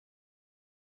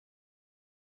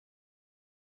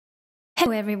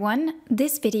Hello everyone,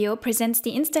 this video presents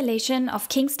the installation of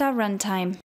KINGSTAR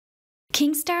Runtime.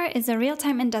 KINGSTAR is a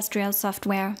real-time industrial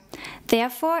software.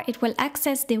 Therefore, it will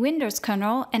access the Windows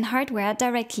kernel and hardware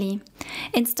directly.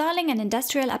 Installing an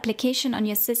industrial application on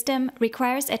your system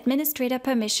requires administrator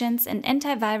permissions and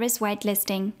antivirus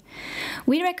whitelisting.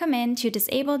 We recommend you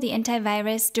disable the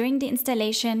antivirus during the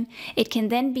installation. It can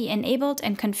then be enabled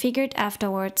and configured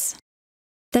afterwards.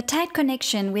 The tight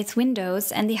connection with Windows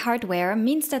and the hardware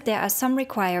means that there are some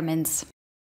requirements.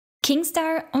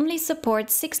 KINGSTAR only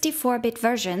supports 64-bit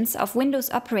versions of Windows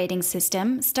operating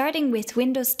system, starting with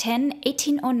Windows 10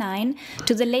 1809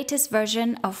 to the latest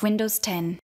version of Windows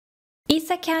 10.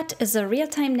 EtherCAT is a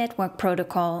real-time network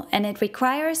protocol, and it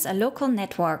requires a local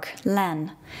network,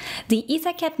 LAN. The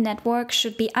EtherCAT network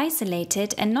should be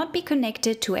isolated and not be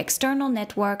connected to external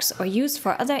networks or used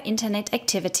for other internet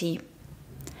activity.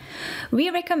 We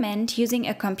recommend using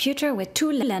a computer with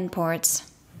 2 LAN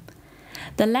ports.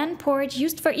 The LAN port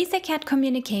used for EtherCAT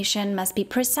communication must be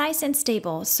precise and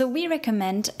stable, so we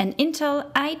recommend an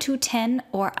Intel i210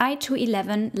 or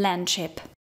i211 LAN chip.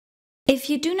 If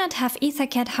you do not have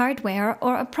EtherCAT hardware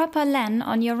or a proper LAN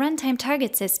on your runtime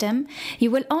target system,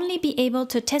 you will only be able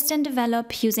to test and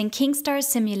develop using KINGSTAR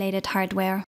simulated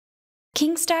hardware.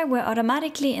 KINGSTAR will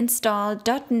automatically install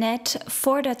 .NET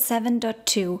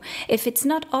 4.7.2 if it's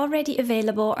not already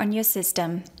available on your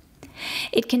system.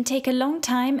 It can take a long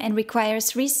time and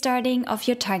requires restarting of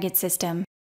your target system.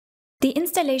 The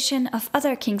installation of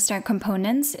other KINGSTAR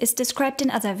components is described in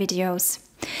other videos.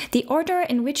 The order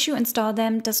in which you install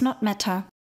them does not matter.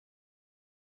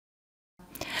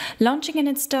 Launching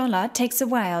an installer takes a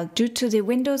while due to the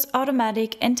Windows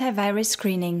automatic antivirus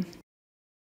screening.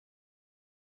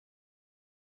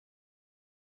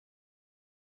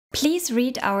 Please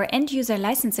read our end-user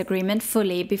license agreement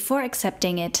fully before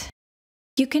accepting it.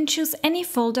 You can choose any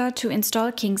folder to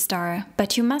install KINGSTAR,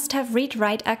 but you must have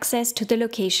read-write access to the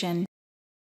location.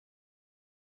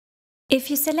 If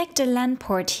you select a LAN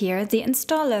port here, the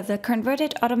installer will convert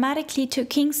it automatically to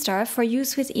KINGSTAR for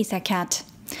use with EtherCAT.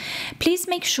 Please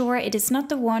make sure it is not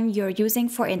the one you're using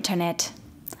for internet.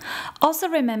 Also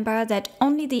remember that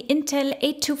only the Intel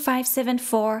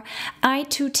 82574,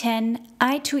 i210,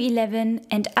 i211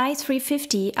 and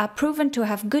i350 are proven to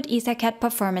have good EtherCAT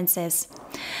performances.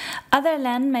 Other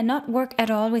LAN may not work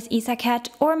at all with EtherCAT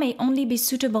or may only be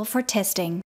suitable for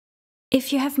testing.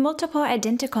 If you have multiple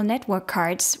identical network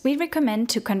cards, we recommend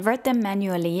to convert them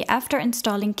manually after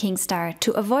installing KINGSTAR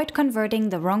to avoid converting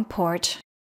the wrong port.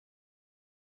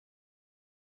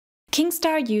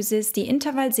 KINGSTAR uses the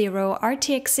Interval 0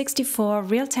 RTX 64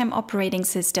 real-time operating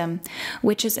system,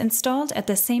 which is installed at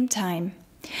the same time.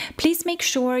 Please make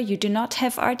sure you do not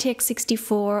have RTX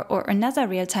 64 or another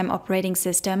real-time operating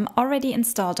system already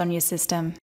installed on your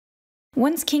system.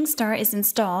 Once KINGSTAR is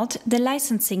installed, the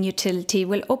licensing utility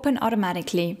will open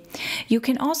automatically. You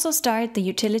can also start the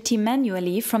utility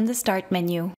manually from the Start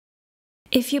menu.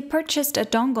 If you purchased a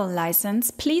dongle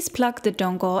license, please plug the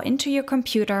dongle into your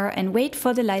computer and wait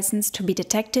for the license to be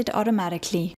detected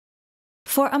automatically.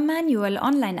 For a manual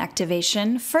online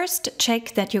activation, first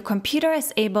check that your computer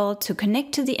is able to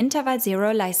connect to the Interval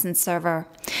 0 license server.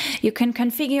 You can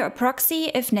configure a proxy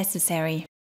if necessary.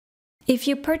 If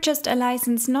you purchased a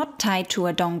license not tied to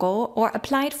a dongle or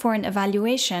applied for an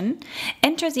evaluation,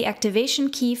 enter the activation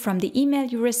key from the email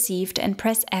you received and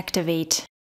press Activate.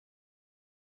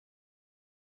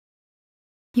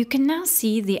 You can now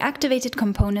see the activated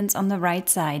components on the right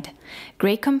side.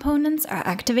 Gray components are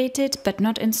activated but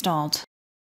not installed.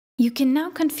 You can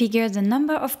now configure the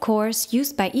number of cores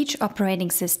used by each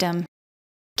operating system.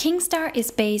 KINGSTAR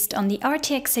is based on the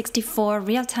RTX 64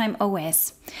 real-time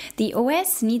OS. The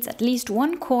OS needs at least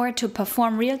one core to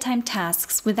perform real-time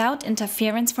tasks without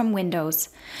interference from Windows.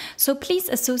 So please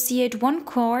associate one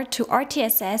core to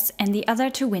RTSS and the other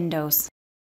to Windows.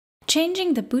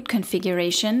 Changing the boot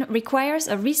configuration requires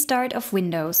a restart of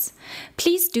Windows.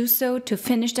 Please do so to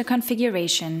finish the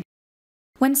configuration.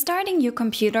 When starting your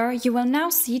computer, you will now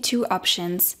see 2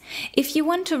 options. If you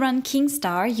want to run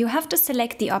KINGSTAR, you have to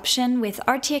select the option with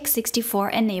RTX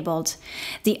 64 enabled.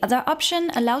 The other option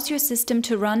allows your system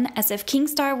to run as if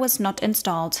KINGSTAR was not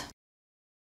installed.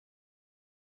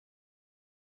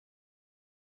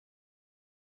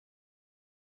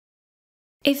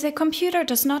 If the computer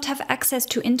does not have access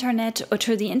to internet or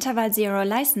to the Interval 0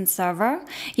 license server,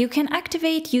 you can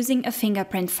activate using a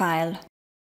fingerprint file.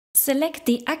 Select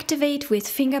the Activate with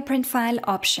Fingerprint File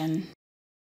option.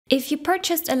 If you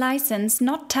purchased a license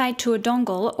not tied to a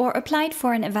dongle or applied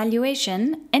for an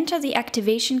evaluation, enter the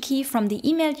activation key from the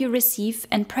email you receive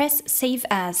and press Save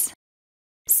As.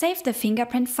 Save the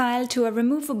fingerprint file to a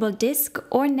removable disk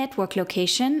or network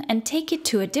location and take it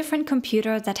to a different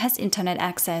computer that has internet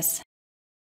access.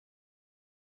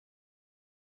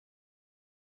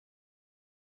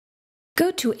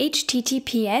 Go to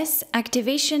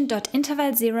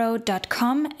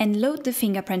https://activation.interval0.com and load the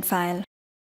fingerprint file.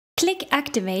 Click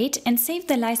Activate and save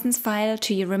the license file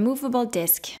to your removable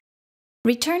disk.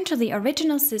 Return to the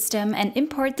original system and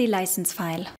import the license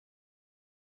file.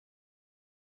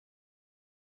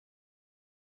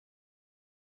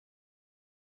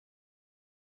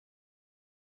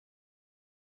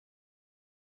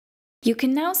 You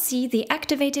can now see the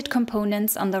activated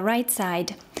components on the right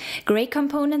side. Gray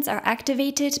components are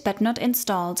activated but not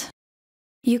installed.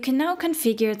 You can now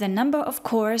configure the number of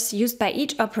cores used by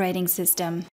each operating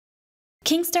system.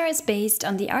 KINGSTAR is based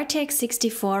on the RTX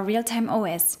 64 real-time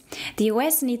OS. The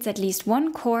OS needs at least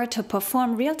one core to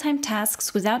perform real-time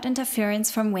tasks without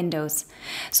interference from Windows.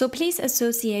 So please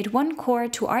associate one core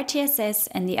to RTSS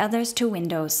and the others to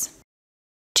Windows.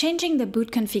 Changing the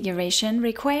boot configuration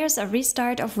requires a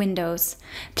restart of Windows.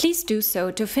 Please do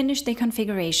so to finish the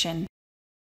configuration.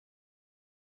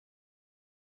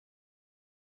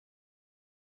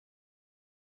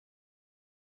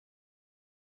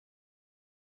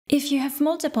 If you have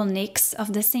multiple NICs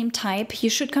of the same type, you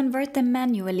should convert them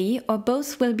manually, or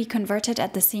both will be converted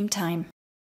at the same time.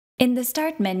 In the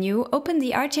Start menu, open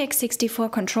the RTX 64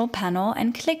 control panel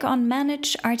and click on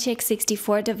Manage RTX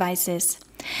 64 devices.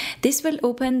 This will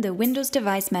open the Windows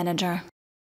Device Manager.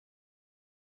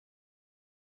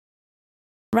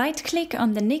 Right-click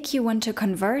on the NIC you want to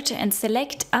convert and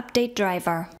select Update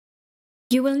Driver.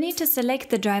 You will need to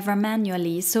select the driver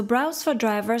manually, so browse for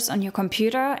drivers on your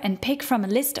computer and pick from a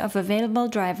list of available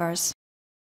drivers.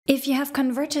 If you have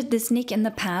converted this NIC in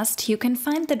the past, you can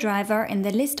find the driver in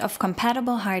the list of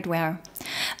compatible hardware.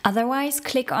 Otherwise,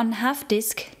 click on Have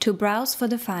Disk to browse for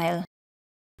the file.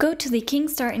 Go to the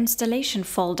KINGSTAR installation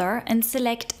folder and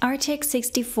select RTX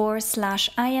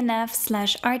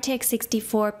 64/inf/RTX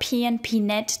 64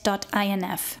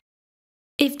 pnpnet.inf.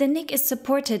 If the NIC is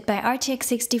supported by RTX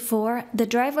 64, the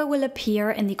driver will appear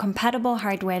in the compatible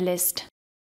hardware list.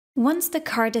 Once the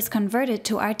card is converted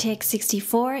to RTX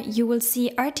 64, you will see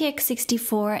RTX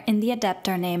 64 in the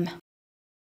adapter name.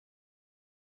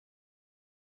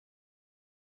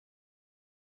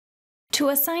 To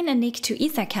assign a NIC to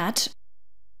EtherCAT,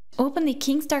 open the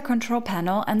KINGSTAR control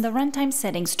panel and the Runtime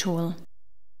Settings tool.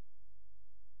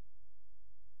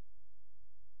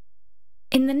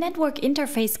 In the Network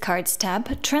Interface Cards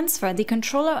tab, transfer the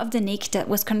controller of the NIC that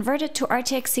was converted to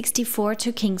RTX 64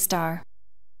 to KINGSTAR.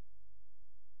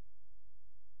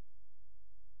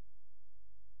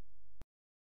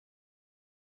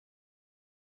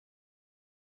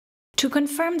 To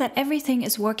confirm that everything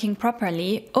is working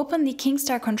properly, open the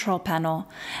KINGSTAR control panel,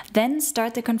 then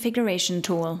start the configuration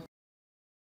tool.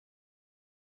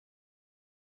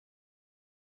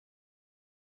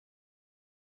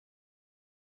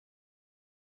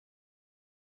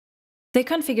 The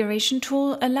configuration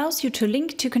tool allows you to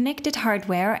link to connected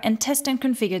hardware and test and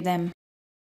configure them.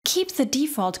 Keep the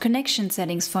default connection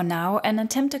settings for now and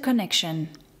attempt a connection.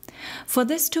 For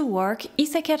this to work,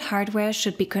 EtherCAT hardware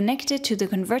should be connected to the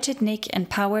converted NIC and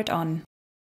powered on.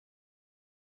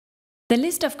 The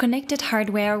list of connected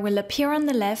hardware will appear on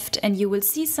the left and you will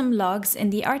see some logs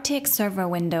in the RTX server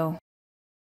window.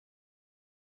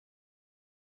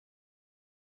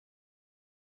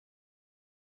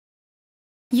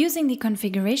 Using the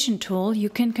configuration tool, you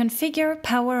can configure,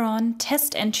 power on,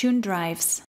 test and tune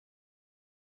drives.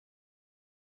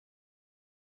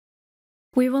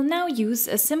 We will now use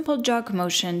a simple jog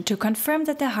motion to confirm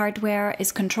that the hardware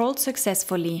is controlled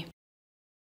successfully.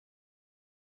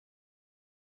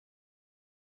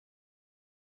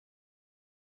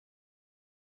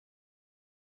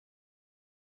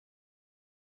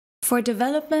 For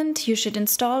development, you should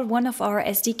install one of our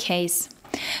SDKs.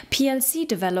 PLC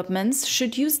developments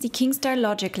should use the KINGSTAR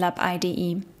Logic Lab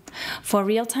IDE. For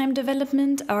real-time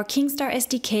development, our KINGSTAR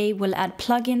SDK will add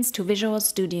plugins to Visual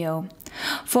Studio.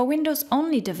 For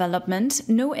Windows-only development,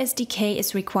 no SDK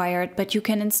is required, but you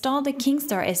can install the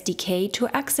KINGSTAR SDK to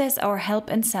access our help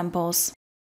and samples.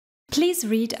 Please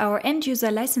read our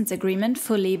end-user license agreement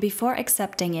fully before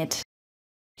accepting it.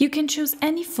 You can choose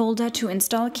any folder to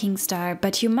install KINGSTAR,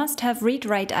 but you must have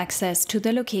read-write access to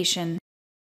the location.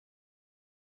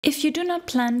 If you do not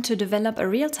plan to develop a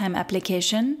real-time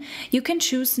application, you can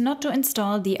choose not to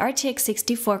install the RTX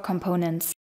 64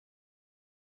 components.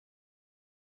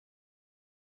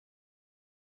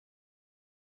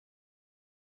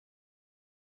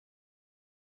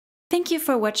 Thank you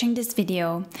for watching this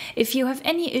video. If you have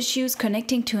any issues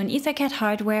connecting to an EtherCAT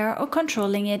hardware or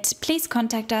controlling it, please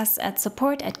contact us at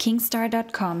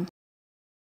support@kingstar.com.